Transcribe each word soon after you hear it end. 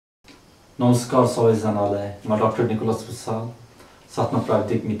नमस्कार सबैजनालाई म डाक्टर निकोलस विशाल साथमा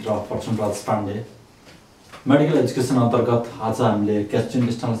प्राविधिक मित्र फर्चुन राज पाण्डे मेडिकल एजुकेसन अन्तर्गत आज हामीले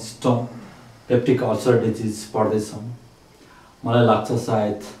ग्यास्ट्रोइन्टेस्टाइनल सिस्टम पेप्टिक अल्सर डिजिज पढ्दैछौँ। मलाई लाग्छ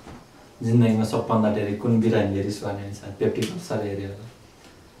सायद जिन्दगीमा सबभन्दा धेरै कुन बिरामीले रिस गर्ने सायद पेप्टिक अल्सर हेऱ्यो होला।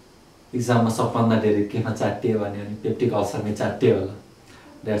 इक्जाममा सबभन्दा धेरै केमा चाटियो भने पेप्टिक अल्सरमै चाटियो होला।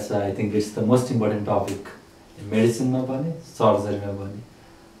 That's I think it's the most important topic मेडिसिनमा पनि सर्जरीमा पनि।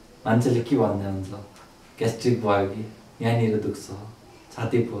 मान्छेले के भन्दै हुन्छ, ग्यास्ट्रिक भयो कि यहाँनिर दुख्छ,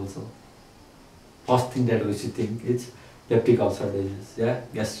 छाती फुल्छ, first thing that we should think is peptic ulcer disease yeah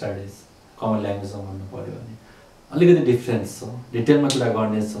gastritis. Common ल्याङ्ग्वेजमा भन्नु पऱ्यो भने अलिकति डिफ्रेन्स छ, डिटेलमा कुरा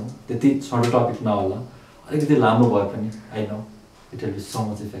गर्नेछौँ। त्यति छोटो टपिक नहोला, अलिकति लामो भए पनि I know it will be so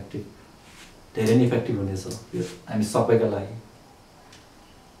much effective, धेरै नै इफेक्टिभ हुनेछ यो हामी सबैका लागि।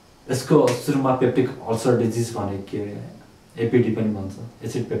 यसको सुरुमा पेप्टिक अल्सर डिजिज भनेको के हो, एपिडी पनि भन्छ,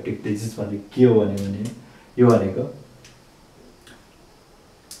 एसिड पेप्टिक डिजिज भनेको के हो भने यो भनेको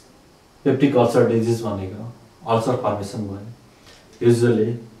पेप्टिक अल्सर डिजिज भनेको अल्सर फर्मेसन भयो।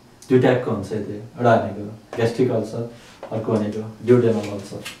 युजुअली दुई टाइपको हुन्छ, एउटा भनेको ग्यास्ट्रिक अल्सर, अर्को भनेको ड्युडेनल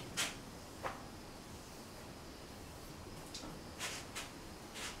अल्सर।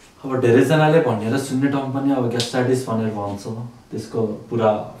 अब धेरैजनाले भनेर सुन्ने टर्म पनि अब ग्यास्ट्राइटिस भनेर भन्छ, त्यसको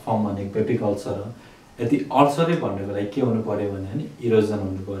पुरा फर्म भनेको पेप्टिक अल्सर हो। यदि अल्सरै भन्नुको लागि के हुनु पऱ्यो भने नि इरोजन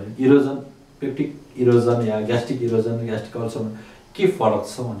हुनु पऱ्यो। इरोजन, पेप्टिक इरोजन या ग्यास्ट्रिक इरोजन, ग्यास्ट्रिक अल्सरमा के फरक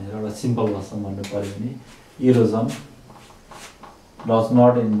छ भनेर एउटा सिम्पल भाषामा भन्नु पऱ्यो भने erosion does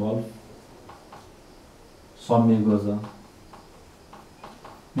not involve some म्युकोजा।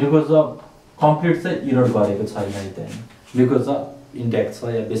 म्युकोजा complete चाहिँ इरोड गरेको छैन है त, म्युकोजा इन्ट्याक्ट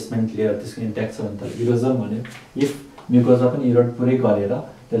छ या बेसमेन्ट लेयर त्यसको इन्ट्याक्ट छ भने त इरोजन भन्यो। इफ म्युकोजा पनि इरोड पुरै गरेर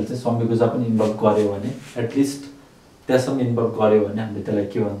त्यसले चाहिँ सम म्युकोजा पनि इन्भल्भ गर्यो भने, एटलिस्ट त्यहाँसम्म इन्भल्भ गर्यो भने हामीले त्यसलाई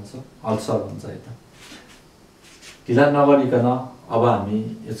के भन्छ, अल्सर भन्छ है त। ढिला नगरिकन अब हामी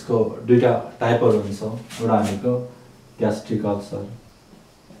यसको दुईवटा टाइपहरू हुन्छ, एउटा भनेको ग्यास्ट्रिक अल्सर,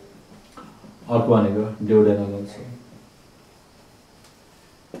 अर्को भनेको ड्युडेनल अल्सर।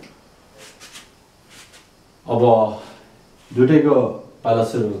 अब दुईटैको पाला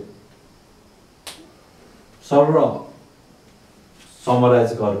सुरु सर्व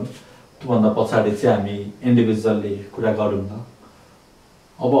समराइज गरौँ, त्योभन्दा पछाडि चाहिँ हामी इन्डिभिजुअल्ली कुरा गरौँ न।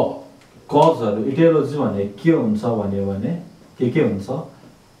 अब कजहरू, इटियोलोजी भने के हुन्छ भन्यो भने के हुन्छ,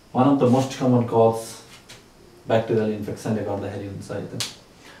 one of the most common cause bacterial इन्फेक्सनले गर्दाखेरि हुन्छ है त।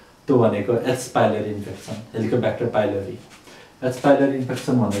 त्यो भनेको H pylori infection, Helicobacter pylori. H pylori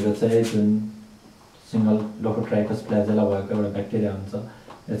infection भनेको चाहिँ जुन सिङ्गल लोकोट्राइकस फ्ल्याजेला भएको एउटा ब्याक्टेरिया हुन्छ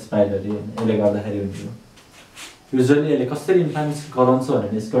एच पाइलोरी, यसले गर्दाखेरि हुन्छ। युजुअली यसले कसरी इन्फ्लामेसन गराउँछ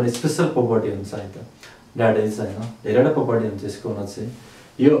भने यसको एउटा स्पेसल प्रोपर्टी हुन्छ है त, द्याट इज होइन, धेरैवटा प्रोपर्टी हुन्छ यसको हुन चाहिँ।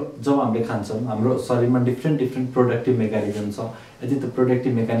 यो जब हामीले खान्छौँ हाम्रो शरीरमा डिफ्रेन्ट प्रोडक्टिभ मेकानिजम छ। यदि त्यो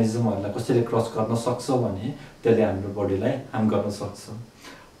प्रोडक्टिभ मेकानिजमहरूलाई कसैले क्रस गर्न सक्छ भने त्यसले हाम्रो बडीलाई हार्म गर्न सक्छ।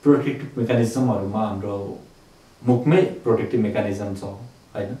 प्रोटेक्टिभ मेकानिजमहरूमा हाम्रो मुखमै प्रोटेक्टिभ मेकानिजम छ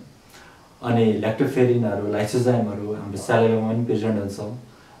होइन, अनि ल्याक्टोफेरिनहरू, लाइसोजाइमहरू हाम्रो स्यालाइभामा पनि प्रेजेन्ट हुन्छ।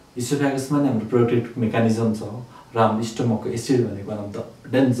 इसोफेगसमा पनि हाम्रो प्रोटेक्टिभ मेकानिजम छ। र हाम्रो स्टोमकको एसिड भनेको one of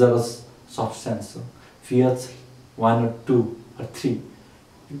the dangerous substance हो। पिएच 1 or 2 or 3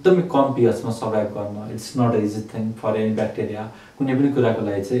 एकदमै कम पिएचमा सर्भाइभ गर्न it's not easy thing for any bacteria. कुनै पनि कुराको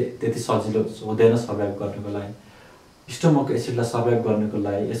लागि चाहिँ त्यति सजिलो हुँदैन सर्भाइभ गर्नुको लागि। स्टोमकको एसिडलाई सर्भाइभ गर्नुको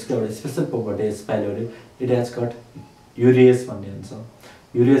लागि यसको एउटा special property H pylori, it has got युरिएज भन्ने हुन्छ।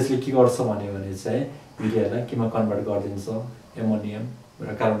 युरिएजले के गर्छ भने चाहिँ युरियालाई केमा कन्भर्ट गरिदिन्छ, एमोनियम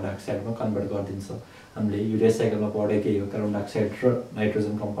र कार्बन डाइअक्साइडमा कन्भर्ट गरिदिन्छ। हामीले युरिया साइकलमा पढेकै हो, कार्बन डाइअक्साइड र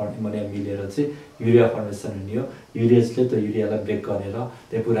नाइट्रोजन कम्पाउन्ड एमोनियम मिलेर चाहिँ युरिया फर्मेसन हुने हो। युरियाजले त्यो युरियालाई ब्रेक गरेर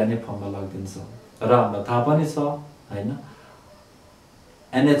त्यो पुरानै फर्ममा लगिदिन्छ। र हामीलाई थाहा पनि छ होइन,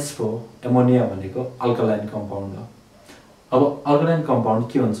 NH4 एमोनिया भनेको अल्कालाइन कम्पाउन्ड हो। अब अल्कालाइन कम्पाउन्ड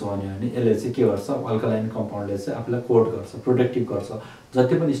के हुन्छ भने यसले चाहिँ के गर्छ, अल्कालाइन कम्पाउन्डले चाहिँ आफूलाई कोट गर्छ, प्रोटेक्टिभ गर्छ।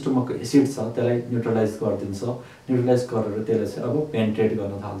 जति पनि स्टोमकको एसिड छ त्यसलाई न्युट्रलाइज गरिदिन्छ। न्युट्रलाइज गरेर त्यसले चाहिँ अब पेन्ट्रेट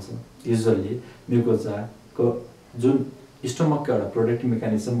गर्न थाल्छ। युजुअली म्युकोजाको जुन स्टोमकको एउटा प्रोटेक्टिभ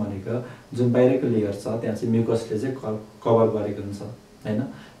मेकानिजम भनेको जुन बाहिरको लेयर छ त्यहाँ चाहिँ म्युकसले चाहिँ कभर गरेको हुन्छ होइन।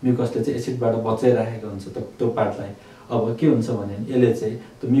 म्युकसले चाहिँ एसिडबाट बचाइराखेको हुन्छ त्यो पार्टलाई। अब के हुन्छ भने यसले चाहिँ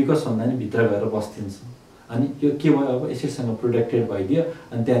त्यो म्युकसभन्दा नि भित्र गएर बस्दिन्छ। अनि यो के भयो, अब एसिडसँग प्रोटेक्टेड भइदियो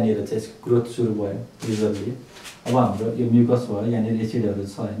अनि त्यहाँनिर चाहिँ यसको ग्रोथ सुरु भयो युजुअली। अब हाम्रो यो म्युकस भयो, यहाँनिर एसिडहरू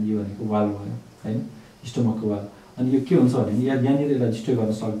छ होइन, यो भनेको वाल भयो होइन, स्टोमकको वाल। अनि यो के हुन्छ भने यहाँनिर यसलाई डिस्ट्रोय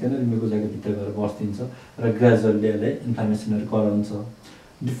गर्न सक्दैन, र म्युकोजाको भित्र गएर बस्दिन्छ र ग्रेजुअल्ली यसले इन्फ्लामेसनहरू गराउँछ।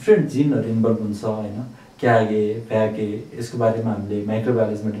 डिफ्रेन्ट जिनहरू इन्भल्भ हुन्छ होइन। क्यागे भ्यागे यसको बारेमा हामीले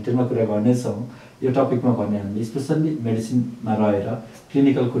माइक्रोबायोलोजीमा डिटेलमा कुरा गर्नेछौँ। यो टपिकमा भने हामीले स्पेसल्ली मेडिसिनमा रहेर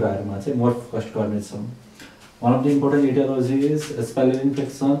क्लिनिकल कुराहरूमा चाहिँ मोर फोकस गर्नेछौँ। One of the important इटियोलोजी is एस्पाइलरी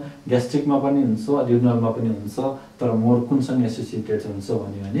infection ग्यास्ट्रिकमा पनि हुन्छ, ड्युडेनलमा पनि हुन्छ, तर मोर कुनसँग एसोसिएटेड हुन्छ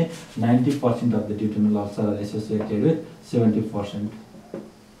भन्यो भने 90% of the ड्युडेनल ulcer are associated with 70%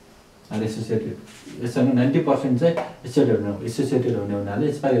 are associated. यससँग 90% चाहिँ एसोसिएटेड हुने हुनाले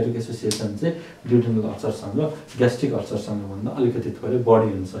एस्पाइलरीको एसोसिएसन चाहिँ ड्युडेनल अल्सरसँग ग्यास्ट्रिक अल्सरसँग भन्दा अलिकति थोरै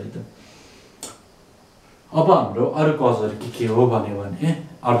बढी हुन्छ है त। अब हाम्रो अरू कजहरू के हो भन्यो भने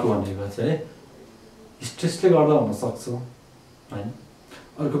अर्को भनेको चाहिँ स्ट्रेसले गर्दा हुनसक्छ होइन।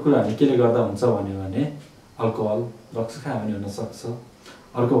 अर्को कुरा हामी केले गर्दा हुन्छ भन्यो भने अल्कोहल ड्रग्स खायो भने हुनसक्छ।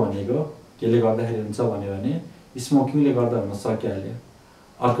 अर्को भनेको केले गर्दाखेरि हुन्छ भन्यो भने स्मोकिङले गर्दा हुन सकिहाल्यो।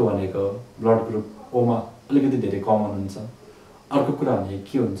 अर्को भनेको ब्लड ग्रुप ओमा अलिकति धेरै कमन हुन्छ। अर्को कुरा भनेको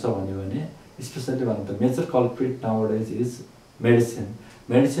के हुन्छ भन्यो भने स्पेसल्ली भन्नु त major culprit nowadays is medicine.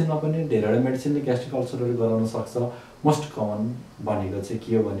 मेडिसिनमा पनि धेरैवटा मेडिसिनले ग्यास्ट्रिक अल्सरहरू गराउन सक्छ। मोस्ट कमन भनेको चाहिँ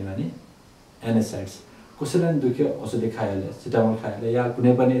के हो भन्यो भने एनएसाइड्स। कसैलाई दुख्यो औषधि खाइहाल्यो, सिटामोल खाइहाल्यो या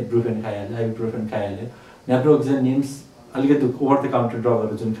कुनै पनि ब्रुफेन खाइहाल्यो, आइबुप्रोफेन खाइहाल्यो, नेप्रोक्सेन निम्स अलिकति ओभर द काउन्टर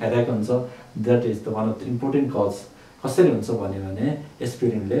ड्रगहरू जुन खाइरहेको हुन्छ that is the one of the important cause. कसरी हुन्छ भन्यो भने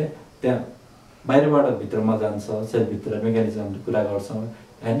एस्पिरिनले त्यहाँ बाहिरबाट भित्रमा जान्छ, सेलभित्र मेकानिजमले कुरा गर्छौँ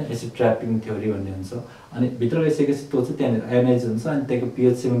होइन, एसिड ट्र्यापिङ थ्योरी भन्ने हुन्छ। अनि भित्र गइसकेपछि त्यो चाहिँ त्यहाँनिर आयोनाइज हुन्छ अनि त्यहाँको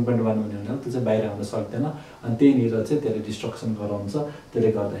पिएच 7.1 हुने हुनाले त्यो चाहिँ बाहिर आउन सक्दैन अनि त्यहीँनिर चाहिँ त्यसले डिस्ट्रक्सन गराउँछ।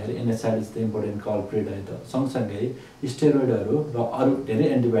 त्यसले गर्दाखेरि एनएसआइड इज द इम्पोर्टेन्ट कल्प्रिट है त। सँगसँगै स्टेरोइडहरू र अरू धेरै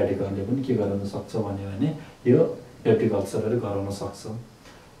एन्टिबायोटिकहरूले पनि के गराउन सक्छ भन्यो भने यो पेप्टिक अल्सरहरू गराउन सक्छ।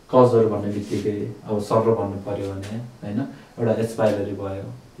 कजहरू भन्ने बित्तिकै अब सर्र भन्नु पऱ्यो भने होइन एउटा एस्पाइलरी भयो,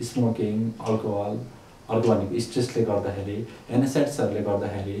 स्मोकिङ, अल्कोहल, अर्को भनेको स्ट्रेसले गर्दाखेरि, एनएसाइड्सहरूले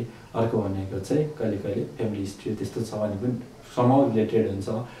गर्दाखेरि, अर्को भनेको चाहिँ कहिले कहिले फ्यामिली हिस्ट्री त्यस्तो छ भने पनि समाउ रिलेटेड हुन्छ।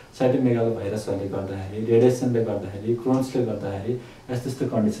 साइटोमेगालो भाइरसहरूले गर्दाखेरि, रेडिएसनले गर्दाखेरि, क्रोन्सले गर्दाखेरि यस्तो यस्तो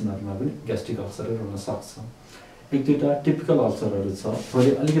कन्डिसनहरूमा पनि ग्यास्ट्रिक अल्सरहरू हुनसक्छ। एक दुईवटा टिपिकल अल्सरहरू छ,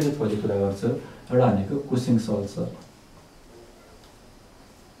 अलिकति थोरै कुरा गर्छु। एउटा भनेको कुसिङ्स अल्सर,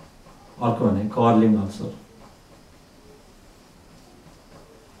 अर्को भने कर्लिङ अल्सर।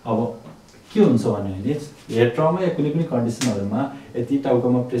 अब के हुन्छ भने हेड ट्रमा या कुनै पनि कन्डिसनहरूमा यदि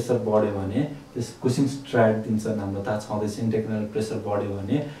टाउकोमा प्रेसर बढ्यो भने त्यस कुसिङ्स ट्रायड दिन्छ हाम्रो थाहा छँदैछ। इन्टेग्रल प्रेसर बढ्यो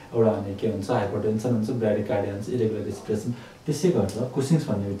भने एउटा भने के हुन्छ हाइपरटेन्सन हुन्छ, ब्राडिकार्डिया हुन्छ, इरेगुलर रेस्पिरेसन। त्यसै गरेर कुसिङ्स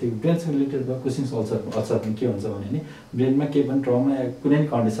भन्ने बित्तिकै ब्रेनसँग रिलेटेड भयो। कुसिङ्स अल्सर पनि के हुन्छ भने ब्रेनमा केही पनि ट्रमा या कुनै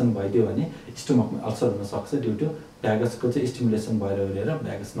कन्डिसन भइदियो भने स्टोमकमा अल्सर हुनसक्छ ड्यु टु भ्यागसको चाहिँ स्टिमुलेसन भएर उरेर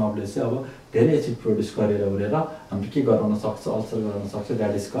भ्यागस नर्भले चाहिँ अब धेरै एसिड प्रड्युस गरेर उरेर हाम्रो के गराउन सक्छ, अल्सर गराउन सक्छ।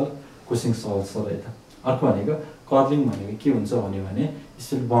 द्याट इज कल्ड कुसिङ्स अल्सर है त। अर्को भनेको कर्लिङ भनेको के हुन्छ भन्यो भने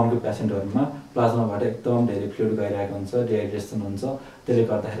स्पेसली बर्नको पेसेन्टहरूमा प्लाज्माबाट एकदम धेरै फ्लुइड गइरहेको हुन्छ, डिहाइड्रेसन हुन्छ, त्यसले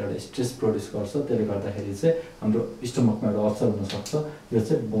गर्दाखेरि एउटा स्ट्रेस प्रड्युस गर्छ। त्यसले गर्दाखेरि चाहिँ हाम्रो स्टोमकमा एउटा अल्सर हुनसक्छ। यो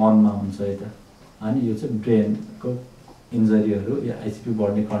चाहिँ बर्नमा हुन्छ है त। अनि यो चाहिँ ब्रेनको इन्जरीहरू या आइसिपी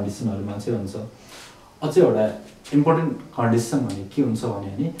बढ्ने कन्डिसनहरूमा चाहिँ हुन्छ। अझै एउटा इम्पोर्टेन्ट कन्डिसन भने के हुन्छ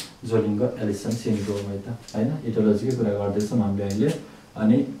भने जोलिङ्गर एलिसन सिन्ड्रोम है त होइन। इटियोलोजीकै कुरा गर्दैछौँ हामीले अहिले।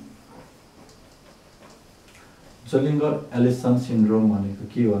 अनि जोलिङ्गर एलिसन सिन्ड्रोम भनेको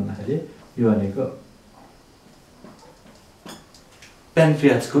के हो भन्दाखेरि यो भनेको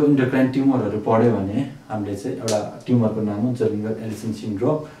प्यानक्रियाजको इन्डोक्राइन ट्युमरहरू पढ्यो भने हामीले चाहिँ एउटा ट्युमरको नाम हो जोलिङ्गर एलिसन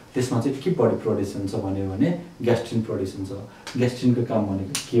सिन्ड्रोम। त्यसमा चाहिँ के बडी प्रड्युस हुन्छ भन्यो भने ग्यास्ट्रिन प्रड्युस हुन्छ। ग्यास्ट्रिनको काम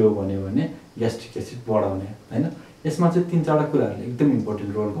भनेको के हो भन्यो भने ग्यास्ट्रिक एसिड बढाउने होइन। यसमा चाहिँ 3-4वटा कुराहरूले एकदम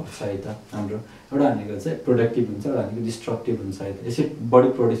इम्पोर्टेन्ट रोल गर्छ है त हाम्रो। एउटा भनेको चाहिँ प्रोडक्टिभ हुन्छ, एउटा भनेको डिस्ट्रक्टिभ हुन्छ है त। एसिड बडी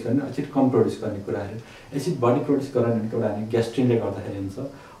प्रड्युस गर्ने, एसिड कम प्रड्युस गर्ने कुराहरू। एसिड बडी प्रड्युस गर्ने भनेको एउटा भनेको ग्यास्ट्रिनले गर्दाखेरि हुन्छ,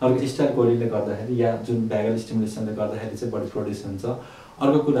 अर्को स्टाइल कोलिनले गर्दाखेरि या जुन भ्यागल स्टिमुलेसनले गर्दाखेरि चाहिँ बडी प्रड्युस हुन्छ।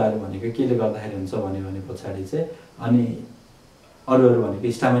 अर्को कुराहरू भनेको केले गर्दाखेरि हुन्छ भने पछाडि चाहिँ अनि अरू भनेको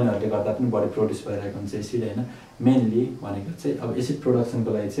स्टामिनहरूले गर्दा पनि बडी प्रड्युस भइरहेको हुन्छ एसिड होइन। मेनली भनेको चाहिँ अब एसिड प्रोडक्सनको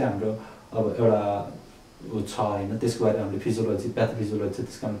लागि चाहिँ हाम्रो अब एउटा छ होइन, त्यसको बारेमा हामीले फिजियोलोजी प्याथोफिजियोलोजी छ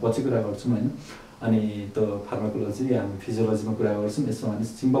त्यसको हामी पछि कुरा गर्छौँ होइन। अनि त्यो फार्माकोलोजी हामी फिजियोलोजीमा कुरा गर्छौँ। यसमा भने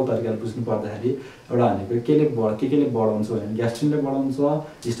सिम्पल तरिकाले बुझ्नु पर्दाखेरि एउटा भनेको केले बढाउँछ भने ग्यास्ट्रिनले बढाउँछ,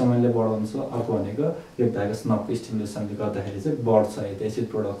 स्टमाइनले बढाउँछ। अर्को भनेको यो भ्यागस नर्भको स्टिमुलेसनले गर्दाखेरि चाहिँ बढ्छ है त एसिड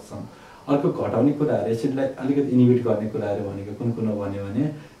प्रोडक्सन। अर्को घटाउने कुराहरू एसिडलाई अलिकति इनिबिट गर्ने कुराहरू भनेको कुन हो भन्यो भने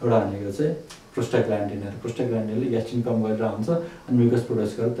एउटा भनेको चाहिँ प्रोस्टाग्ल्यान्डिनहरू। प्रोस्टाग्ल्यान्डिनले ग्यास्ट्रिन कम गरेर हुन्छ अनि म्युकस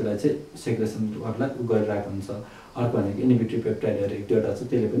प्रोड्युस गरेर त्यसलाई चाहिँ सेक्रेसनहरूलाई गरिरहेको हुन्छ। अर्को भनेको इनिबिटिभ पेप्टाइडहरू 1-2वटा छ,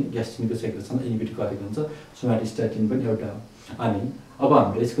 त्यसले पनि ग्यास्ट्रिनको सेक्रेसनलाई इनिबिट गरेको हुन्छ। सोमाटिस्टाटिन पनि एउटा हो। अनि अब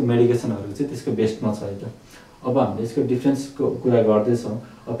हाम्रो यसको मेडिकेसनहरू चाहिँ त्यसको बेस्टमा छ है त। अब हामीले यसको डिफ्रेन्सको कुरा गर्दैछौँ।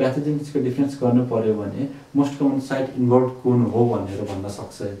 अब प्याथोजेनेसिसको डिफ्रेन्स गर्नु पर्यो भने मोस्ट कमन साइट इन्भल्भ कुन हो भनेर भन्न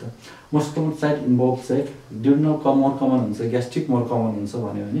सक्छ। है त मोस्ट कमन साइट इन्भल्भ चाहिँ ड्युडेनल मोर कमन हुन्छ, ग्यास्ट्रिक मोर कमन हुन्छ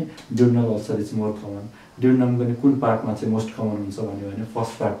भन्यो भने ड्युडेनल अल्सर इज मोर कमन। ड्युडेनमको नि कुन पार्टमा चाहिँ मोस्ट कमन हुन्छ भन्यो भने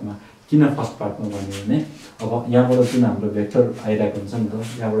फर्स्ट पार्टमा। किन फर्स्ट पार्टमा भन्यो भने अब यहाँबाट जुन हाम्रो भेक्टर आइरहेको हुन्छ नि त,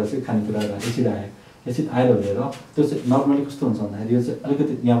 यहाँबाट चाहिँ खानेकुराहरू एसिड आयो, एसिड आएर भनेर त्यो चाहिँ नर्मली कस्तो हुन्छ भन्दाखेरि यो चाहिँ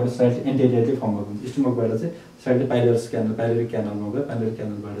अलिकति यहाँबाट साइडले एन्टेरियरले फर्म भएको हुन्छ। स्टोमकबाट चाहिँ साइडले पाइलोरस क्यानल, पाइलोरिक क्यानलमा गयो, पाइलोरिक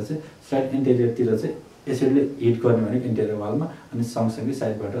क्यानलबाट चाहिँ साइड एन्टेरियरतिर चाहिँ एसिडले हिट गर्ने भनेको इन्टेरियर वालमा, अनि सँगसँगै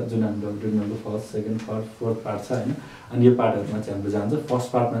साइडबाट जुन हाम्रो ड्युडेनलको first, second, third, fourth part छ होइन, अनि यो पार्टहरूमा चाहिँ हाम्रो जान्छ।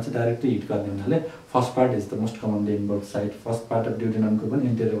 फर्स्ट पार्टमा चाहिँ डाइरेक्टली हिट गर्ने हुनाले first part is the most commonly involve side. First part of ड्युडेनमको पनि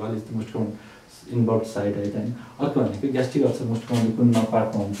interior wall is the most common involve side है त होइन। अर्को भनेको ग्यास्ट्रिक अल्सर मोस्ट कमनली कुन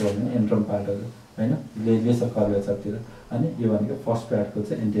पार्टमा हुन्छ भने एन्ट्रम पार्टहरू होइन, लेसर कर्वेचरतिर, अनि यो भनेको फर्स्ट पार्टको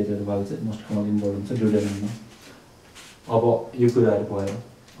चाहिँ एन्टेरियर वाल चाहिँ मोस्ट कमन इन्भल्भ हुन्छ ड्युडेनममा। अब यो कुराहरू भयो।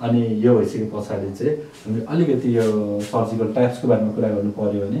 अनि यो भइसके पछाडि चाहिँ हामीले अलिकति यो सर्जिकल टाइप्सको बारेमा कुरा गर्नु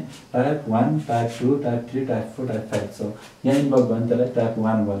पर्यो भने type 1, type 2, type 3, type 4, type 5 छ। यहाँ इन्भल्भ भयो भने त्यसलाई टाइप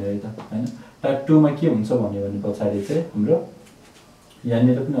 1 भन्यो है त होइन। टाइप 2 मा के हुन्छ भन्यो भने पछाडि चाहिँ हाम्रो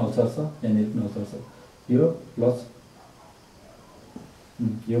यहाँनिर पनि अल्सर छ, यहाँनिर पनि अल्सर छ, यो प्लस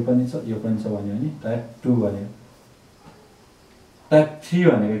यो पनि छ, यो पनि छ भन्यो भने टाइप 2 भन्यो। टाइप 3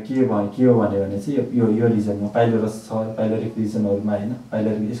 भनेको के हो भन्यो भने चाहिँ यो रिजनमा पाइलोरस छ, पाइलोरिक रिजनहरूमा होइन,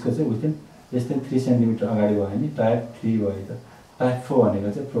 पाइलोरिक यसको चाहिँ विथिन यस्तै 3 सेन्टिमिटर अगाडि भयो भने टाइप 3 भयो त। टाइप 4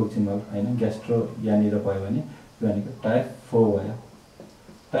 भनेको चाहिँ प्रोक्सिमल होइन, ग्यास्ट्रो यहाँनिर भयो भने यो भनेको टाइप 4 भयो।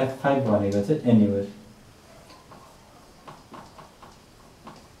 टाइप 5 भनेको चाहिँ एनिवेयर।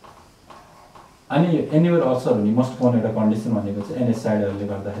 अनि यो एनिवेयर अल्सर हुने मोस्ट कमन एउटा कन्डिसन भनेको चाहिँ एनएसआइडहरूले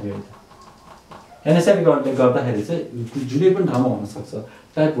गर्दाखेरि हो। एनएसआइडले गर्दाखेरि चाहिँ जुनै पनि ठाउँमा हुनसक्छ।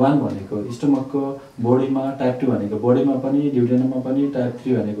 टाइप 1 भनेको स्टोमकको बोडीमा, टाइप 2 भनेको बोडीमा पनि, ड्युडेनममा पनि, टाइप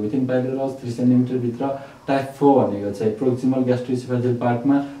 3 भनेको विथिन पाइलोरस 3 सेन्टिमिटरभित्र, टाइप 4 भनेको चाहिँ प्रोक्सिमल ग्यास्ट्रोइसोफेजियल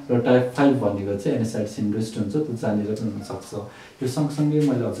पार्टमा, र टाइप 5 भनेको चाहिँ एनएसआइड सिन्ड्रोस्ट हुन्छ, त्यो जहाँनिर पनि हुनसक्छ। यो सँगसँगै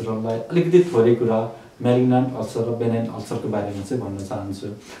मैले हजुरहरूलाई अलिकति थोरै कुरा म्यालिग्नान्ट अल्सर र बेनाइन अल्सरको बारेमा चाहिँ भन्न चाहन्छु।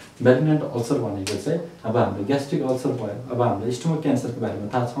 म्यालिग्नान्ट अल्सर भनेको चाहिँ अब हाम्रो ग्यास्ट्रिक अल्सर भयो। अब हाम्रो स्टोमक क्यान्सरको बारेमा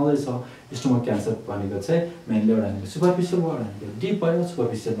थाहा छँदैछ। स्टोमक क्यान्सर भनेको चाहिँ मेनली एउटा भनेको सुपरफिसियल भयो, भनेको डिप भयो।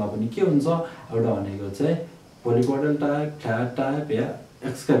 सुपरफिसियलमा पनि के हुन्छ, एउटा भनेको चाहिँ पोलिपोडल टाइप, फ्ल्याट टाइप या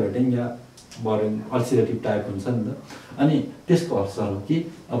एक्सकाभेटिङ या बरिङ अल्सरेटिभ टाइप हुन्छ नि त। अनि त्यसको अल्सर हो कि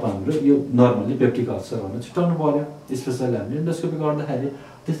अब हाम्रो यो नर्मली पेप्टिक अल्सर भनेर छुट्याउनु पर्यो। स्पेसली हामीले इन्डोस्कोपी गर्दाखेरि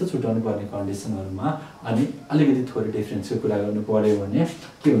त्यस्तो छुट्याउनु पर्ने कन्डिसनहरूमा। अनि अलिकति थोरै डिफ्रेन्सको कुरा गर्नु पर्यो भने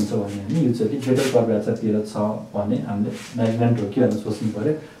के हुन्छ भने युजली ग्रेटर कर्भेचरतिर छ भने हामीले म्यालिग्नान्ट हो कि भनेर सोच्नु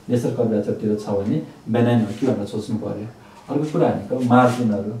पर्यो, लेसर कर्भेचरतिर छ भने बेनाइन हो कि भनेर सोच्नु पर्यो। अर्को कुरा भनेको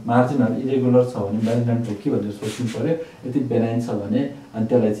मार्जिनहरू इरेगुलर छ भने म्यालिग्नान्ट हो कि भनेर सोच्नु पर्यो। यदि बेनाइन छ भने अनि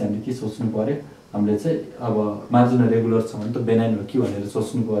त्यसलाई चाहिँ हामीले के सोच्नु पर्यो, हामीले चाहिँ अब मार्जिन रेगुलर छ भने त बेनाइन हो कि भनेर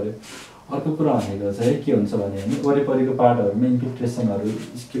सोच्नु पर्यो। अर्को कुरा भनेको चाहिँ के हुन्छ भने वरिपरिको पार्टहरूमा इन्फिल्ट्रेसनहरू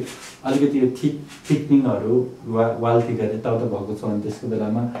अलिकति यो थिक्निङहरू वाल थिकहरू यताउता भएको छ भने त्यसको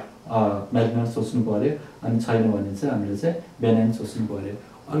बेलामा म्यालिग्नान्ट सोच्नु पर्यो। अनि छैन भने चाहिँ हामीले चाहिँ बेनाइन सोच्नु पर्यो।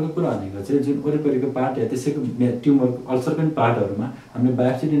 अर्को कुरा भनेको चाहिँ जुन वरिपरिको पार्ट या त्यसैको ट्युमर अल्सर पनि पार्टहरूमा हामीले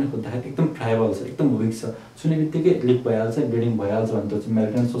बायोप्सी दिन खोज्दाखेरि एकदम फ्राइबल छ, एकदम विक छ, छुने बित्तिकै लिक भइहाल्छ, ब्लिडिङ भइहाल्छ भने त चाहिँ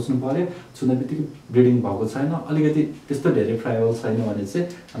म्यालिग्नान्ट सोच्नु पर्यो। छुने बित्तिकै ब्लिडिङ भएको छैन, अलिकति त्यस्तो धेरै फ्राइबल छैन भने चाहिँ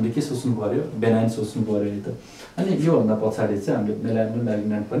हामीले के सोच्नु पर्यो, बेनाइन सोच्नु पर्यो है त। अनि योभन्दा पछाडि चाहिँ हामीले बेनाइन र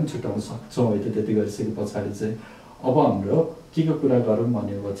म्यालिग्नान्ट पनि छुट्याउन सक्छौँ है त। त्यति गरिसके पछाडि चाहिँ अब हाम्रो के को कुरा गरौँ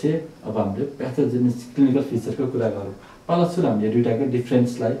भनेपछि अब हामीले प्याथोजेनेसिस क्लिनिकल फिचरको कुरा गरौँ। पहिला सुरु हामीले दुईटाको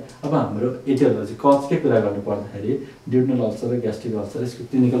डिफ्रेन्सलाई अब हाम्रो एटियोलोजी कजकै कुरा गर्नु पर्दाखेरि ड्युडेनल अल्सर र ग्यास्ट्रिक अल्सर यसको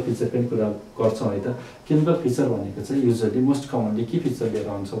क्लिनिकल फिचर पनि कुरा गर्छौँ है त। क्लिनिकल फिचर भनेको चाहिँ युजली मोस्ट कमनली के फिचर लिएर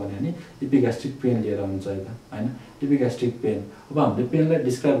आउँछ भने इपिग्यास्ट्रिक पेन लिएर आउँछ है त होइन। इपिग्यास्ट्रिक पेन अब हामीले पेनलाई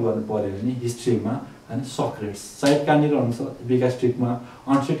डिस्क्राइब गर्नु पर्यो भने हिस्ट्रीमा होइन सक रेट्स साइड कहाँनिर हुन्छ, इपिग्यास्ट्रिकमा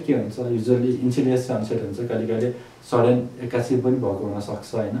अनसेट के हुन्छ, युजली इन्सिडियस अनसेट हुन्छ, कहिले कहिले सडन एक्कासी पनि भएको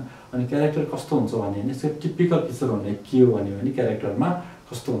हुनसक्छ होइन। अनि क्यारेक्टर कस्तो हुन्छ भने यसको टिपिकल फिचर हुने के हो भने क्यारेक्टरमा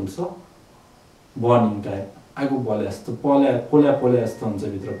कस्तो हुन्छ, बर्निङ टाइप, आगो बले जस्तो पोल्या जस्तो हुन्छ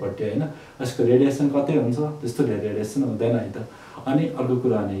भित्रपट्टि होइन। यसको रेडिएसन कतै हुन्छ, त्यस्तो धेरै रेडिएसन हुँदैन है त। अनि अर्को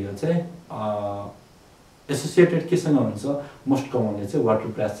कुरा भने यो चाहिँ एसोसिएटेड केसँग हुन्छ, मोस्ट कमनली चाहिँ वाटर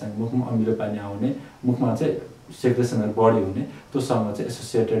प्रेससँग, मुखमा अमिलो पानी आउने, मुखमा चाहिँ सेक्रेसनहरू बढी हुने, त्योसँग चाहिँ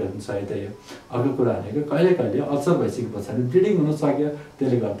एसोसिएटेड हुन्छ है त। यो अर्को कुरा भनेको कहिले कहिले अल्सर भइसके पछाडि ब्लिडिङ हुन सक्यो,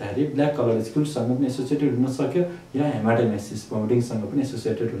 त्यसले गर्दाखेरि ब्ल्याक कलर स्कुलसँग पनि एसोसिएटेड हुन सक्यो या हेमाटेमेसिस भमिटिङसँग पनि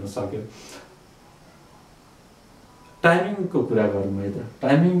एसोसिएटेड हुन सक्यो। टाइमिङको कुरा गरौँ है त।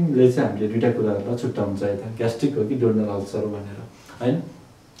 टाइमिङले चाहिँ हामीले दुईवटा कुराहरूलाई छुट्याउँछ है त, ग्यास्ट्रिक हो कि ड्युडेनल अल्सर हो भनेर होइन।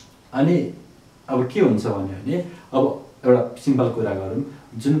 अनि अब के हुन्छ भने अब एउटा सिम्पल कुरा गरौँ,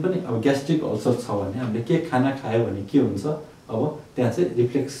 जुन पनि अब ग्यास्ट्रिक अल्सर छ भने हामीले के खाना खायो भने के हुन्छ, अब त्यहाँ चाहिँ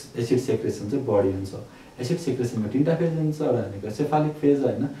रिफ्लेक्स एसिड सेक्रेसन चाहिँ बढी हुन्छ। एसिड सेक्रेसनको 3टा फेज हुन्छ, एउटा भनेको सेफालिक फेज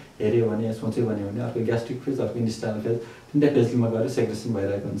होइन, हेऱ्यो भने सोच्यो भने अर्को ग्यास्ट्रिक फेज, अर्को इन्टेस्टाइनल फेज, 3टा फेजमा गएर सेक्रेसन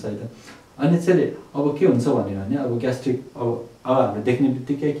भइरहेको हुन्छ है त। अनि चाहिँ अब के हुन्छ भने अब ग्यास्ट्रिक अब हामीले देख्ने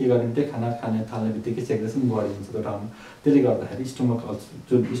बित्तिकै के गर्ने बित्तिकै खाना खाने थाल्ने बित्तिकै सेक्रेसन बढी हुन्छ त्यो ठाउँमा। त्यसले गर्दाखेरि स्टोमक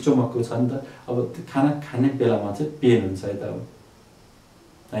जुन स्टोमकको छ नि त, अब खाना खाने बेलामा चाहिँ पेन हुन्छ है त अब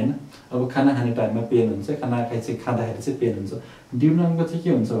होइन। अब खाना खाने टाइममा पेन हुन्छ, खाना खाँदाखेरि चाहिँ पेन हुन्छ। ड्युडेनमको चाहिँ के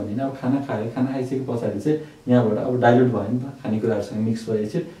हुन्छ भने अब खाना खायो, खाना खाइसके पछाडि चाहिँ यहाँबाट अब डाइल्युट भयो नि त, खानेकुराहरूसँग मिक्स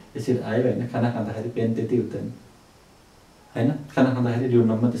भयो, एसिड आयो होइन। खाना खाँदाखेरि पेन त्यति हुँदैन होइन, खाना खाँदाखेरि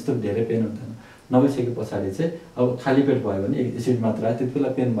ड्युडेनममा त्यस्तो धेरै पेन हुँदैन। नभइसके पछाडि चाहिँ अब खाली पेट भयो भने एसिड मात्र आयो, त्यति बेला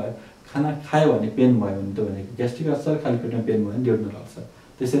पेन भयो। खाना खायो भने पेन भयो भने त भनेको ग्यास्ट्रिक अल्सर, खाली पेटमा पेन भयो भने ड्युडेनल अल्सर।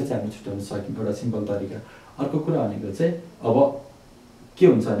 त्यसरी चाहिँ हामीले छुट्याउन सक्यौँ, एउटा सिम्पल तरिका। अर्को कुरा भनेको चाहिँ अब के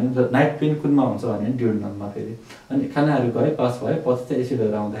हुन्छ भने नाइट पेन कुनमा हुन्छ भने ड्युडेनममा फेरि। अनि खानाहरू गयो, पास भयो, पछि चाहिँ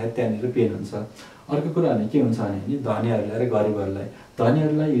एसिडहरू आउँदाखेरि त्यहाँनिर पेन हुन्छ। अर्को कुरा भने के हुन्छ भने धनीहरूलाई र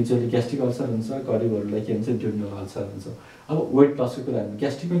गरिबहरूलाई युजुअली ग्यास्ट्रिक अल्सर हुन्छ, गरिबहरूलाई के हुन्छ ड्युडेनल अल्सर हुन्छ। अब वेट लसको कुरा भने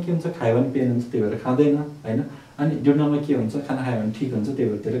ग्यास्ट्रिकमा के हुन्छ, खायो भने पेन हुन्छ, त्यही भएर खाँदैन होइन। अनि ड्युडेनलमा के हुन्छ, खाना खायो भने ठिक हुन्छ, त्यही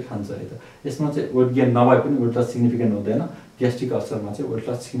भएर त्यसले खान्छ है त। यसमा चाहिँ वेट गेन नभए पनि वेट लस सिग्निफिकेन्ट हुँदैन, ग्यास्ट्रिक अल्सरमा चाहिँ वेट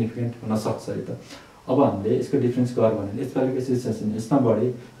लस सिग्निफिकेन्ट हुनसक्छ है त। अब हामीले यसको डिफ्रेन्स गऱ्यो भने स्पेसिफिकेसन यसमा बढी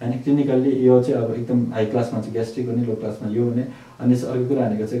होइन। क्लिनिकल्ली यो चाहिँ अब एकदम हाई क्लासमा चाहिँ ग्यास्ट्रिक हुने, लो क्लासमा यो हुने। अनि अर्को कुरा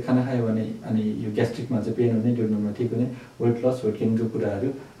भनेको चाहिँ खाना खायो भने अनि यो ग्यास्ट्रिकमा चाहिँ पेन हुने, ड्युडेनलमा ठिक हुने, वेट लस वेट गेनको कुराहरू।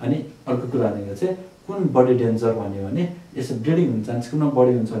 अनि अर्को कुरा भनेको चाहिँ कुन बडी डेन्जर भन्यो भने यसो ब्लिडिङ हुने चान्स कुनमा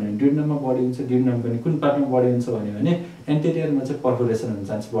बढी हुन्छ भने ड्युडेनममा बढी हुन्छ। ड्युडेनम पनि कुन पार्टमा बढी हुन्छ भने एन्टेरियरमा चाहिँ पर्फोरेसन हुने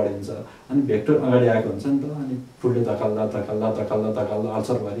चान्स बढी हुन्छ। अनि भेक्टर अगाडि आएको हुन्छ नि त, अनि फुलले धकाल्दा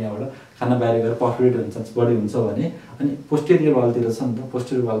अल्सर भयो यहाँबाट खाना बाहिर गएर पर्फोरेट हुने चान्स बढी हुन्छ भने। अनि पोस्टेरियर वालतिर छ नि त,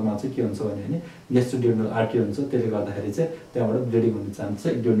 पोस्टेरियर वालमा चाहिँ के हुन्छ भने ग्यास्ट्रोड्युडेनल आर्टरी हुन्छ, त्यसले गर्दाखेरि चाहिँ त्यहाँबाट ब्लिडिङ हुने चान्स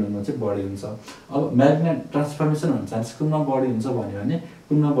चाहिँ ड्युडेनलमा चाहिँ बढी हुन्छ। अब म्यालिग्नेन्ट ट्रान्सफर्मेसन हुने चान्स कुनमा बढी हुन्छ भन्यो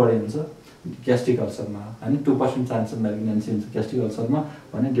कुनमा बढी हुन्छ, ग्यास्ट्रिक अल्सरमा होइन। 2% चान्स अफ म्यालिग्नेन्सी हुन्छ ग्यास्ट्रिक अल्सरमा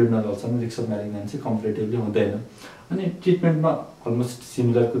भने ड्युडेनल अल्सरमा रिस्क अफ म्यालिग्नेन्सी कम्पेरेटिभली हुँदैन। अनि ट्रिटमेन्टमा अलमोस्ट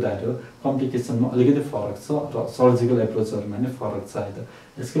सिमिलर कुराहरू, कम्प्लिकेसनमा अलिकति फरक छ र सर्जिकल एप्रोचहरूमा नै फरक छ है त।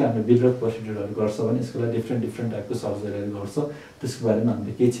 यसको लागि हामीले बिल्डअप प्रोसिड्युरहरू गर्छ भने यसको लागि डिफ्रेन्ट टाइपको सर्जरीहरू गर्छ, त्यसको बारेमा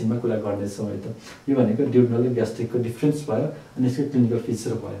हामीले केही छिनमा कुरा गर्नेछौँ है त। यो भनेको ड्युडेनल र ग्यास्ट्रिकको डिफ्रेन्स भयो अनि यसको क्लिनिकल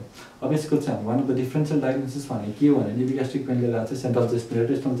फिचर भयो। अब यसको चाहिँ one of the differential diagnosis भनेको के हो भने ग्यास्ट्रिक पेन लिएर चाहिँ सेन्ट्रल चेस्टमा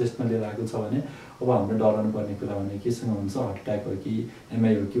रेस्टल चेस्टमा लिएर आएको छ भने अब हामीले डराउनु पर्ने कुरा भने केसँग हुन्छ, हार्ट एट्याक हो कि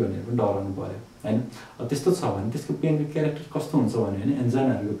एमआई हो कि भनेर पनि डराउनु पर्यो होइन। अब त्यस्तो छ भने त्यसको पेनको क्यारेक्टर कस्तो हुन्छ भने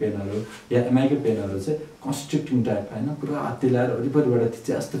एन्जाइनाहरूको पेनहरू या एमआईको पेनहरू चाहिँ कन्स्ट्रिक्टिङ टाइप होइन, पुरा हात्ती ल्याएर वरिपरिबाट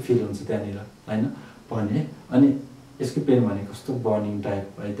थिचे जस्तो फिल हुन्छ त्यहाँनिर होइन भने। अनि यसको पेन भने कस्तो बर्निङ टाइप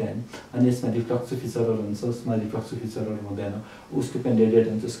है त्यहाँ। अनि यसमा रिफ्लक्सो फिचरहरू हुन्छ, उसमा रिफ्लक्सो फिचरहरू हुँदैन, उसको पेन रेडिएट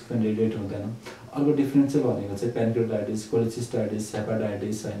हुन्छ, उसको पेन रेडिएट हुँदैन। अर्को डिफ्रेन्सियल भनेको चाहिँ प्यानक्रियाटाइटिस, कोलेसिस्टाइटिस,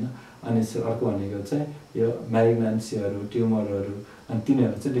 हेपाटाइटिस होइन। अनि अर्को भनेको चाहिँ यो म्यालिग्नेन्सीहरू, ट्युमरहरू, अनि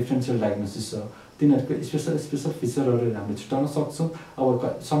तिनीहरू चाहिँ डिफ्रेन्सियल डायग्नोसिस हो। तिनीहरूको स्पेसल फिचरहरू हामीले छुट्याउन सक्छौँ।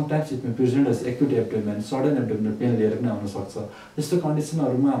 अब sometimes it may present as acute abdomen, sudden एब्डोमेनल pain लिएर पनि आउन सक्छ। त्यस्तो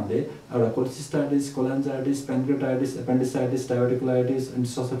कन्डिसनहरूमा हामीले एउटा कोलेसिस्टाइटिस, कोलान्जाइटिस, प्यानक्रियाटाइटिस, एपेन्डिसाइटिस, डायबेटिकुलाइटिस,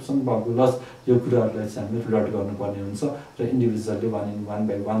 इन्टरसेप्सन, बर्गुलस यो कुराहरूलाई चाहिँ हामीले रुल आउट गर्नुपर्ने हुन्छ र इन्डिभिजुअली वान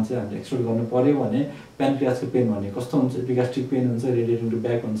बाई वान चाहिँ हामीले एक्सप्लोर गर्नु पऱ्यो भने प्यानक्रियासको पेन भने कस्तो हुन्छ, एपिग्यास्ट्रिक पेन हुन्छ, रेडिएटिङ टु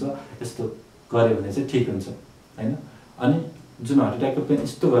ब्याक हुन्छ, यस्तो गऱ्यो भने चाहिँ ठिक हुन्छ होइन। अनि जुन हार्ट एट्याकको पेन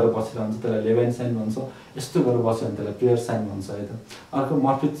यस्तो गरेर बसेर हुन्छ त्यसलाई लेभाइन साइन भन्छ, यस्तो गरेर बस्यो भने त्यसलाई प्रेयर साइन भन्छ है त। अर्को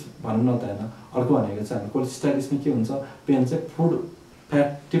मर्फिज भन्नु न त होइन। अर्को भनेको चाहिँ हाम्रो कोलेसिस्टाइटिसमा के हुन्छ, पेन चाहिँ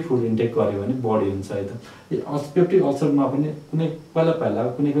फ्याटी फुड इन्टेक गऱ्यो भने बढी हुन्छ है त। पेप्टिक अल्सरमा पनि पहिला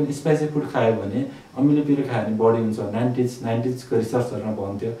कुनै पनि स्पाइसी फुड खायो भने, अमिलो पिरो खायो भने बढी हुन्छ 90s रिसर्चहरूमा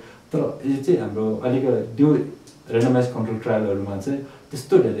भन्थ्यो। तर यो चाहिँ हाम्रो अलिकति ड्यु रेन्डमाइज कन्ट्रोल ट्रायलहरूमा चाहिँ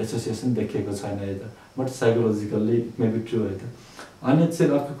त्यस्तो धेरै एसोसिएसन देखिएको छैन है त, बट साइकोलोजिकल्ली मेबी ट्रु है त। अनि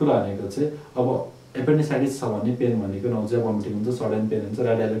चाहिँ अर्को कुरा भनेको चाहिँ अब एपेन्डिसाइटिस छ भने पेन भनेको नाउजिया भमिटिङ हुन्छ, सडन पेन हुन्छ,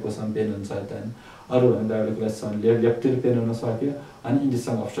 रेडियल कोसम पेन हुन्छ है त होइन। अरू भने डायबेटिकुलाइटिस छ भने लेफ्टतिर पेन हुन सक्यो, अनि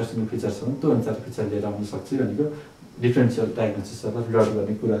इन्टेस्टाइनल अब्स्ट्रक्सनको फिचर छ भने त्यो अनुसार फिचर लिएर आउन सक्छ भनेको डिफ्रेन्सियल डायग्नोसिसहरूलाई फिल आउट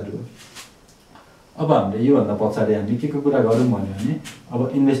गर्ने कुराहरू हो। अब हामीले योभन्दा पछाडि हामीले के को कुरा गरौँ भन्यो भने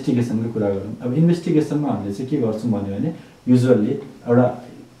अब इन्भेस्टिगेसनको कुरा गरौँ। अब इन्भेस्टिगेसनमा हामीले चाहिँ के गर्छौँ भन्यो भने युजुअल्ली एउटा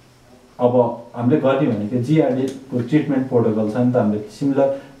अब हामीले गर्ने भनेको जिआरडीको ट्रिटमेन्ट प्रोटोकल छ नि त, हामीले सिमिलर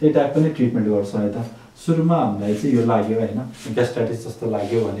त्यही टाइप पनि ट्रिटमेन्ट गर्छौँ है त। सुरुमा हामीलाई चाहिँ यो लाग्यो होइन, ग्यास्ट्राइटिस जस्तो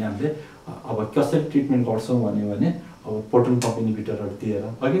लाग्यो भने हामीले अब कसरी ट्रिटमेन्ट गर्छौँ भन्यो भने अब प्रोटोन पम्प इन्हिबिटरहरू दिएर,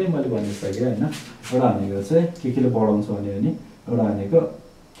 अघि नै मैले भनिसकेँ होइन, एउटा भनेको चाहिँ केले बढाउँछ भन्यो भने एउटा भनेको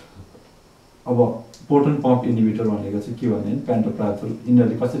अब प्रोटोन पम्प इन्हिबिटर भनेको चाहिँ के भन्यो भने पेन्टोप्राजोल,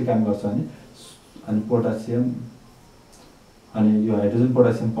 यिनीहरूले कसरी काम गर्छ भने अनि पोटासियम अनि यो हाइड्रोजन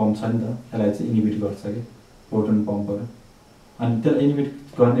पोटासियम पम्प छ नि त, यसलाई चाहिँ इन्हिबिट गर्छ कि प्रोटोन पम्पहरू। अनि त्यसलाई इन्हिबिट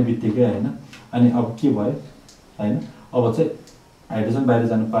गर्ने बित्तिकै होइन अनि अब के भयो होइन, अब चाहिँ हाइड्रोजन बाहिर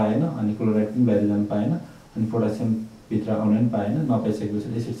जानु पाएन अनि क्लोराइड पनि बाहिर जानु पाएन अनि पोटासियम भित्र आउन पनि पाएन,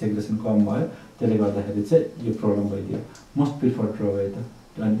 नपाइसकेपछि एसिड सेग्रेसन कम भयो, त्यसले गर्दाखेरि चाहिँ यो प्रब्लम भइदियो। मोस्ट प्रिफर्ड ड्रग है त,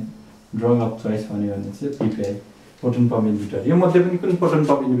 अनि ड्रग अफ चोइस भन्यो भने चाहिँ पिपिआई प्रोटोन पम्प इन्हिबिटर। यो मध्ये पनि कुन प्रोटोन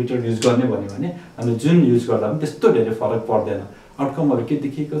पम्प इन्हिबिटर युज गर्ने भन्यो भने हामीले जुन युज गर्दा पनि त्यस्तो धेरै फरक पर्दैन, आउटकमहरू के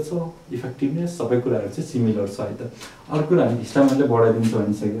देखिएको छ, इफेक्टिभनेस सबै कुराहरू चाहिँ सिमिलर छ है त। अर्को कुरा हामी हिस्टामाइनले बढाइदिन्छ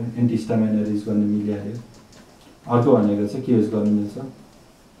भनिसक्यो, एन्टी हिस्टामाइनहरू युज गर्ने मिलिहाल्यो। अर्को भनेको चाहिँ के युज गर्नु मिल्छ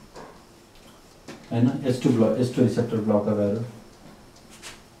होइन, H2 रिसेप्टर ब्लकरहरू,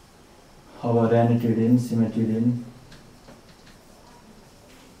 अब र्यानिटिडिन, सिमेटिडिन।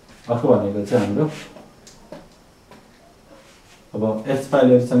 अर्को भनेको चाहिँ हाम्रो अब H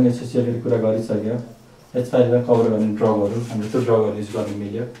फाइलहरूसँग एसोसिएटेड कुरा गरिसक्यो, H फाइललाई कभर गर्ने ड्रगहरू हामीले त्यो ड्रगहरू युज गर्नु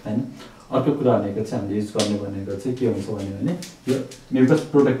मिल्यो होइन। अर्को कुरा भनेको चाहिँ हामीले युज गर्ने भनेको चाहिँ के हुन्छ भन्यो भने यो म्युकस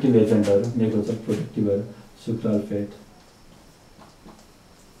प्रोटेक्टिभ एजेन्टहरू, म्युकोसल प्रोटेक्टिभहरू, सुक्राल्फेट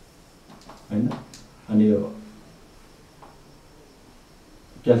होइन, अनि यो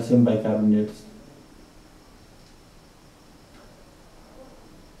क्याल्सियम बाइकार्बोनेट्स,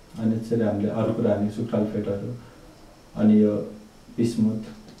 अनि त्यसरी हामीले अरू कुरा हामी सुक्राल्फेटहरू, अनि यो बिस्मुथ,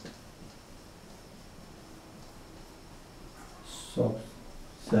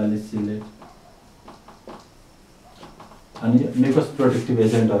 सैलिसिलेट, अनि म्युकस प्रोटेक्टिभ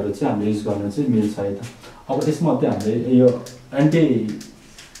एजेन्टहरू चाहिँ हामीले युज गर्न चाहिँ मिल्छ है त। अब यसमध्ये हामीले यो एन्टी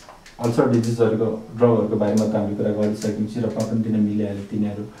अल्सर डिजिजहरूको ड्रगहरूको बारेमा त हामीले कुरा गरिसक्यौँ, सिरपमा पनि दिन मिलिहाल्यो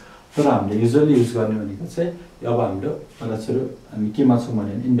तिनीहरू। तर हामीले युजली युज गर्ने भनेको चाहिँ अब हाम्रो पहिला सुरु हामी केमा छौँ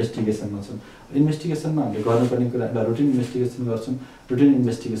भने इन्भेस्टिगेसनमा छौँ। इन्भेस्टिगेसनमा हामीले गर्नुपर्ने कुरा रुटिन इन्भेस्टिगेसन गर्छौँ। रुटिन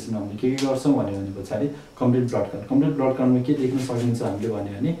इन्भेस्टिगेसनमा हामीले के गर्छौँ भने पछाडि complete blood count, complete blood काउन्टमा के देख्न सकिन्छ हामीले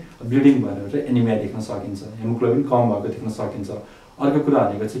भन्यो भने ब्लिडिङ भनेर एनिमिया देख्न सकिन्छ, हेमोग्लोबिन कम भएको देख्न सकिन्छ। अर्को कुरा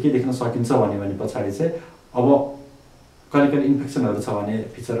भनेको चाहिँ के देख्न सकिन्छ भने पछाडि चाहिँ अब कहिले कहिले इन्फेक्सनहरू छ भने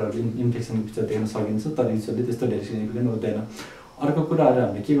फिचरहरू इन्फेक्सनको फिचर देख्न सकिन्छ, तर युजली त्यस्तो धेरै सिग्निफिकेन्ट हुँदैन। अर्को कुराहरू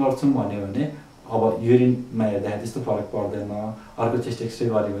हामीले के गर्छौँ भन्यो भने अब युरिनमा हेर्दाखेरि त्यस्तो फरक पर्दैन। अर्को चेस्ट एक्सरे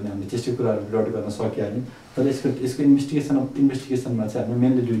गऱ्यो भने हामीले त्यस्तो कुराहरू ब्लड गर्न सकिहाल्यौँ। तर यसको इन्भेस्टिगेसनमा चाहिँ हामीले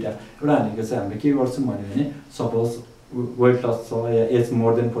मेनली दुईवटा, एउटा भनेको चाहिँ हामीले के गर्छौँ भन्यो भने सपोज वेट लस छ या एज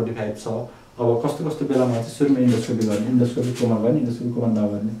मोर देन 45 छ, अब कस्तो कस्तो बेलामा चाहिँ सुरुमा इन्डोस्कोपी गर्ने, इन्डोस्कोपी कोमा गर्ने, इन्डोस्कोपी कोमा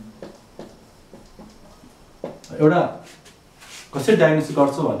नगर्ने। एउटा कसरी डायग्नोसिस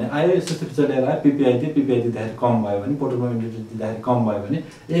गर्छौँ भने आयो यस्तो फिचर लिएर आयो, पिपिआई दिँदाखेरि कम भयो भने, प्रोटोन पम्प इन्हिबिटर दिँदाखेरि कम भयो भने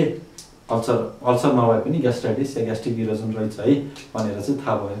अल्सर नभए पनि ग्यास्ट्राइटिस या ग्यास्ट्रिक इरोजन रहेछ है भनेर चाहिँ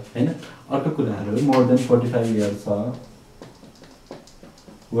थाहा भयो होइन। अर्को कुराहरू मोर देन 45 इयर्स छ,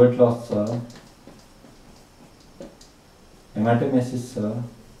 वेट लस छ, हेमाटोमेसिस छ,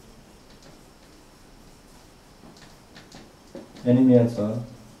 एनिमिया छ,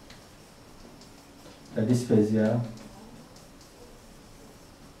 डिस्पेजिया,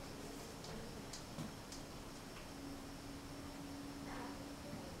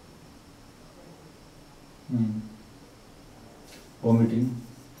 भोमिटिङ,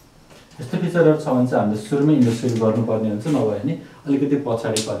 यस्तो फिचरहरू छ भने चाहिँ हामीले सुरुमै इन्डोस्कोपी गर्नुपर्ने हुन्छ, नभए नि अलिकति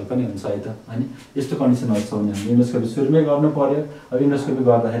पछाडि परे पनि हुन्छ है त होइन। यस्तो कन्डिसनहरू छ भने हामीले इन्डोस्कोपी सुरुमै गर्नु पर्यो। अब इन्डोस्कोपी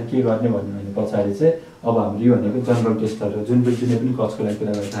गर्दाखेरि के गर्ने भन्यो भने पछाडि चाहिँ अब हाम्रो यो भनेको जनरल टेस्टहरू जुन पनि कचको लागि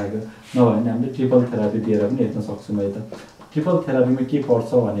कुरा गरिरहेको, नभए भने हामीले ट्रिपल थेरापी दिएर पनि हेर्न सक्छौँ है त। ट्रिपल थेरापीमा के पर्छ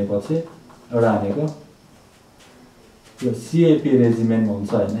भनेपछि एउटा भनेको यो सिएपी रेजिमेन्टमा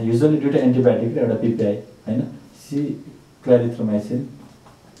हुन्छ होइन, युजली दुईवटा एन्टिबायोटिक र एउटा पिपिआई होइन, सी क्ल्यारिथ्रोमाइसिन,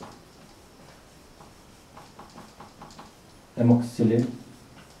 एमोक्सिलिन,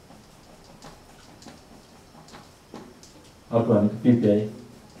 अर्को भनेको पिपिआई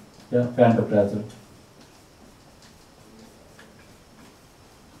या पेन्टोप्राजोल।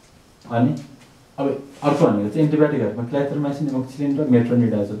 अनि अब अर्को भनेको चाहिँ एन्टिबायोटिकहरूमा क्ल्यारिथ्रोमाइसिन, एमोक्सिलिन र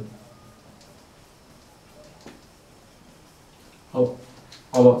मेट्रोनिडाजोल।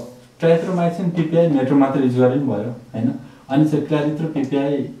 अब क्ल्यारिथ्रोमाइसिन, पिपिआई, मेट्रो मात्र युज गरे पनि भयो होइन। अनि चाहिँ क्ल्यारिथ्रो,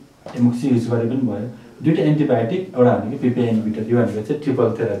 पिपिआई, एमोक्सी युज गरे पनि भयो। दुईवटा एन्टिबायोटिक, एउटा भनेको पिपिआई इन्हिबिटर, यो भनेको चाहिँ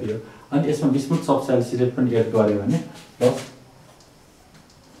ट्रिपल थेरापी हो। अनि यसमा बिस्मुथ सबसैलिसिलेट पनि एड गऱ्यो भने प्लस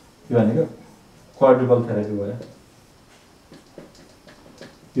यो भनेको क्वाड्रुपल थेरापी भयो।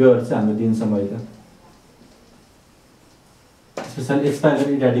 योहरू चाहिँ हामीले दिन्छौँ है त। Specially H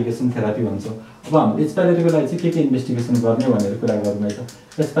pylori eradication therapy भन्छ। अब हामीले एच पाइलोरीको लागि चाहिँ के इन्भेस्टिगेसन गर्ने भनेर कुरा गरौँ है त।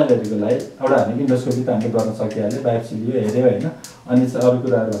 एच पाइलोरीको लागि एउटा हामीले इन्डोस्कोपी त हामीले गर्न सकिहाल्यो, बायोप्सी लियो, हेऱ्यो होइन। अनि चाहिँ अरू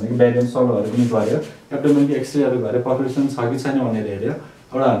कुराहरू भनेको ब्यारियम सल्भहरू पनि गऱ्यो, एब्डोमेनको एक्सरेहरू गऱ्यो, पर्फोरेसन छ कि छैन भनेर हेऱ्यो।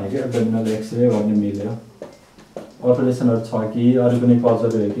 एउटा भनेको एब्डोमिनल एक्सरे गर्ने मिल्यो, पर्फोरेसनहरू छ कि, अरू कुनै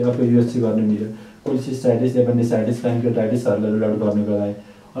कजहरू हो कि, अर्को युएससी गर्नु मिल्यो, कोलिसिस्टाइटिस, एपेन्डिसाइटिस, प्यान्क्रियोटाइटिसहरूलाई ब्लड गर्नुको लागि।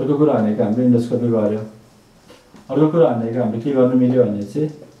 अर्को कुरा भनेको हाम्रो इन्डोस्कोपी गऱ्यो। अर्को कुरा भनेको हामीले के गर्नु मिल्यो भने चाहिँ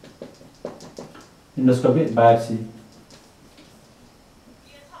इन्डोस्कोपी, बायोप्सी।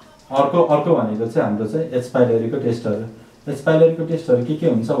 अर्को भनेको चाहिँ हाम्रो चाहिँ एच पाइलोरीको टेस्टहरू। एच पाइलोरीको टेस्टहरू के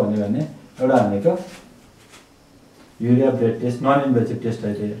हुन्छ भने एउटा भनेको urea blood test, non invasive test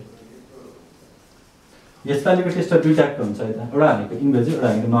है। एच पाइलोरीको टेस्टहरू दुई टाइपको हुन्छ है त, एउटा भनेको इन्भेजिभ, एउटा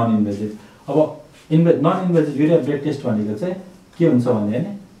भनेको नन इन्भेजिभ। अब non invasive urea blood test भनेको चाहिँ के हुन्छ भने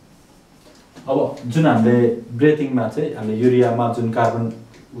नि, अब जुन हामीले ब्रेथिङमा चाहिँ हामीले युरियामा जुन कार्बन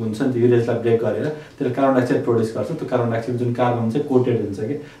हुन्छ नि, त्यो युरियालाई ब्रेक गरेर त्यसले कार्बन डाइअक्साइड प्रोड्युस गर्छ। त्यो कार्बन डाइअक्साइड जुन कार्बन चाहिँ कोटेड हुन्छ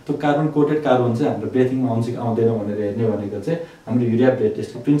कि, त्यो कार्बन कोटेड कार्बन चाहिँ हाम्रो ब्रेथिङमा आउँछ कि आउँदैन भनेर हेर्ने भनेको चाहिँ हाम्रो युरिया ब्लड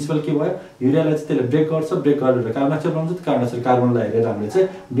टेस्टको प्रिन्सिपल के भयो, युरियालाई चाहिँ त्यसले ब्रेक गर्छ, ब्रेक गरेर कार्बन डाइअक्साइड बनाउँछ, त्यो कार्बन डाइअक्साइड कार्बनलाई हेरेर हामीले चाहिँ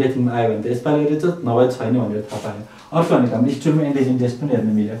ब्रेथिङमा आयो भने त एच पाइलोरी चाहिँ नभए छैन भनेर थाहा पायो। अर्को भनेको हामीले स्टुलमा एन्टिजेन टेस्ट पनि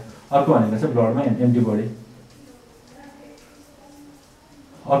हेर्नु मिल्यो। अर्को भनेको चाहिँ ब्लडमा एन्टिबडी।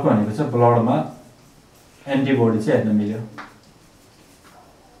 अर्को भनेको चाहिँ ब्लडमा एन्टिबडी चाहिँ हेर्न मिल्यो।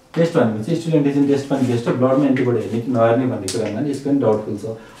 टेस्ट भनेको चाहिँ स्टुल एन्टिजेन टेस्ट पनि बेस्ट हो, ब्लडमा एन्टिबडी हेर्ने कि नहेर्ने भन्ने कुरामा यसको पनि डाउटफुल छ।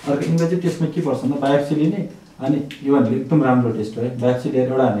 अर्को इन्भेजिभ टेस्टमा के पर्छ भन्दा बायोप्सी लिने, अनि यो भनेको एकदम राम्रो टेस्ट हो है। बायोप्सी लिएर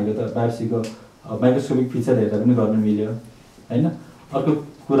एउटा भनेको त बायोप्सीको माइक्रोस्कोपिक फिचर हेरेर पनि गर्नु मिल्यो होइन। अर्को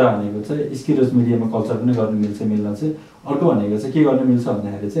कुरा भनेको चाहिँ स्किरोज मिडियामा कल्चर पनि गर्नु मिल्न चाहिँ। अर्को भनेको चाहिँ के गर्नु मिल्छ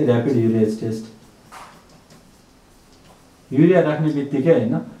भन्दाखेरि चाहिँ ऱ्यापिड युरिएज टेस्ट। युरिया राख्ने बित्तिकै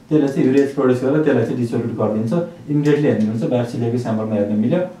होइन, त्यसले चाहिँ युरिएज प्रोड्युस गरेर त्यसलाई चाहिँ डिसोर्डर गरिदिन्छ। इमिडिएटली हेर्नु मिल्छ, बायोप्सी लिएको स्याम्पलमा हेर्नु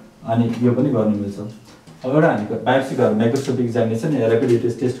मिल्यो, अनि यो पनि गर्नु मिल्छ। अब एउटा भनेको बायोप्सी गरेर माइक्रोस्कोपिक एक्जामिनेसन, ऱ्यापिड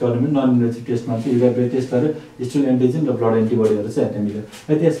युरिएज टेस्ट गर्नु मिल्यो। नन इन्भेजिभ टेस्टमा चाहिँ युरिया ब्लड टेस्ट गरेर स्टुल एन्टिजेन र ब्लड एन्टिबडीहरू चाहिँ हेर्नु मिल्यो।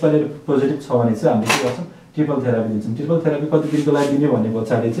 यदि यसपालि पोजिटिभ छ भने चाहिँ हामीले के गर्छौँ, ट्रिपल थेरापी दिन्छौँ। ट्रिपल थेरापी कति दिनको लागि दिने भने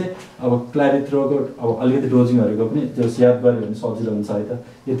पछाडि चाहिँ अब क्ल्यारिथ्रोको अब अलिकति डोजिङहरूको पनि त्यो याद गऱ्यो भने सजिलो हुन्छ है त।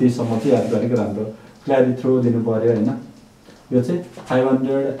 यतिसम्म चाहिँ याद गरेको राम्रो। क्ल्यारिथ्रो दिनु पऱ्यो होइन, यो चाहिँ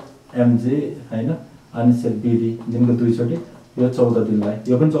 500 mg होइन, अनि चाहिँ बिडी दिनको 2 चोटि, यो 14 दिनलाई,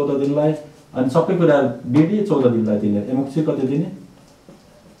 यो पनि 14 दिनलाई। अनि सबै कुरा बिडी 14 दिनलाई दिने। एमोक्सी कति दिने,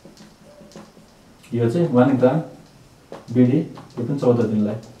 यो चाहिँ 1 ग्राम बिडी, यो पनि 14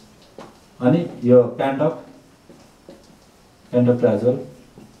 दिनलाई। अनि यो प्यान्टोप्राजोल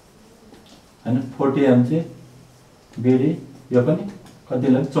होइन 40 mg बिडी, यो पनि कति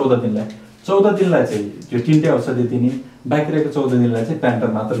दिनलाई, 14 दिनलाई। 14 दिनलाई चाहिँ त्यो 3टै औषधि दिने, बाँकी रहेको 14 दिनलाई चाहिँ प्यान्टर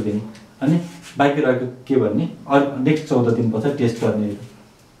मात्र दिने। अनि बाँकी रहेको के भन्ने, नेक्स्ट 14 दिन पछि टेस्ट गर्ने।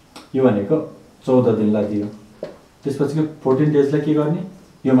 यो भनेको 14 दिनलाई दियो। त्यसपछिको 14 डेजलाई के गर्ने,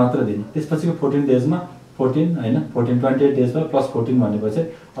 यो मात्र दिने। त्यसपछिको 14 डेजमा 14 होइन 28 डेजमा प्लस 14 भनेपछि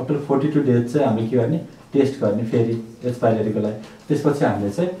आफ्टर 42 डेज चाहिँ हामीले के गर्ने, टेस्ट गर्ने फेरि एच पाइलोरीको लागि। त्यसपछि हामीले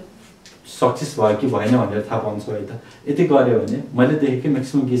चाहिँ सक्सेस भयो कि भएन भनेर थाहा पाउँछौँ है त। यति गऱ्यो भने मैले देखेको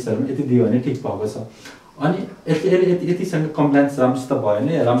म्याक्सिमम् केसहरूमा यति दियो भने ठिक भएको छ। अनि यतिसँग कम्प्लाइन्स राम्रोसित भएन,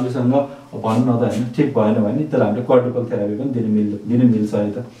 राम्रोसँग भन्नु न त होइन, ठिक भएन भने त्यसलाई हामीले क्वाड्रुपल थेरापी पनि दिनु मिल्छ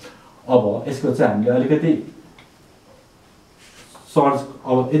है त। अब यसको चाहिँ हामीले अलिकति सर्च,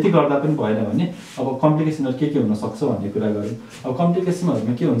 अब यति गर्दा पनि भएन भने अब कम्प्लिकेसनहरू के हुनसक्छ भन्ने कुरा गऱ्यौँ। अब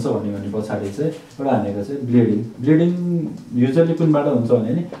कम्प्लिकेसनहरूमा के हुन्छ भने पछाडि चाहिँ एउटा भनेको चाहिँ ब्लिडिङ युजली कुनबाट हुन्छ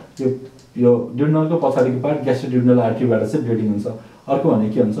भने नि, यो ड्युडनलको पछाडिको पार्ट ग्यास्ट्रोड्युडनल आर्टरीबाट चाहिँ ब्लिडिङ हुन्छ। अर्को भने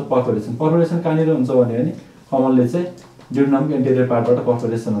के हुन्छ, पर्फोरेसन कहाँनिर हुन्छ भने कमनले चाहिँ ड्युडनलको एन्टेरियर पार्टबाट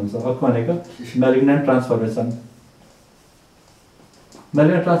पर्फोरेसन हुन्छ। अर्को भनेको म्यालिग्नेन्ट ट्रान्सफर्मेसन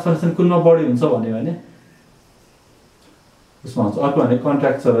कुनमा बढी हुन्छ भने उसमा हुन्छ। अर्को भनेको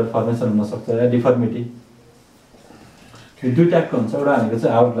कन्ट्राक्चरल फर्मेसन हुनसक्छ या डिफर्मिटी। यो दुई टाइपको हुन्छ, एउटा भनेको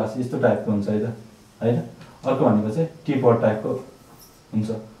चाहिँ आवर ग्लास यस्तो टाइपको हुन्छ है त होइन। अर्को भनेको चाहिँ टीपट टाइपको हुन्छ,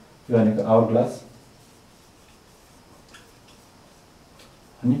 यो भनेको आवर ग्लास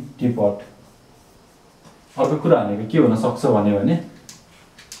अनि टीपट। अर्को कुरा भनेको के हुनसक्छ भने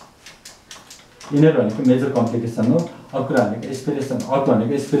यिनीहरू भनेको मेजर कम्प्लिकेसन हो। अर्को कुरा भनेको एस्पिरेसन, अर्को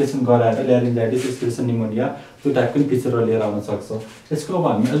भनेको एस्पिरेसन गराएर ल्यारिन्जाइटिस, एस्पिरेसन निमोनिया त्यो टाइपको पनि पिक्चरहरू लिएर आउन सक्छ। यसको अब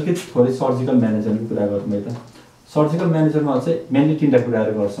हामी अलिकति थोरै सर्जिकल म्यानेजरको कुरा गरौँ है त। सर्जिकल म्यानेजरमा चाहिँ मेनली 3टा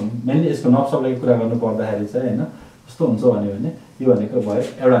कुराहरू गर्छौँ। मेनली यसको नर्भ सप्लाईको कुरा गर्नु पर्दाखेरि चाहिँ होइन कस्तो हुन्छ भने यो भनेको भयो,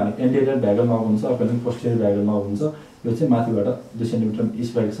 एउटा भनेको एन्टेरियर भ्यागल नर्भ हुन्छ, अर्को भनेको पोस्टेरियर भ्यागल नर्भ हुन्छ। यो चाहिँ माथिबाट 2 सेन्टिमिटर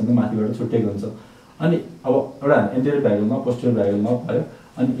इस्ट भ्यागलसँग माथिबाट छुट्टेको हुन्छ। अनि अब एउटा एन्टेरियर भ्यागल नर्भ, पोस्टेरियर भ्यागल नर्भ भयो।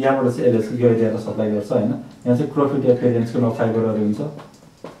 अनि यहाँबाट चाहिँ यसले यो एरियालाई सप्लाई गर्छ होइन। यहाँ चाहिँ क्रोफिट या पेरेन्ट्सको नर्भ फाइबरहरू हुन्छ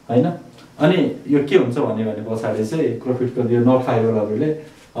होइन। अनि यो के हुन्छ भने पछाडि चाहिँ क्रोफिटको यो नर्भ फाइबरहरूले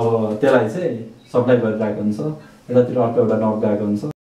अब त्यसलाई चाहिँ सप्लाई गरिरहेको हुन्छ, यतातिर अर्को एउटा नर्भ गएको हुन्छ।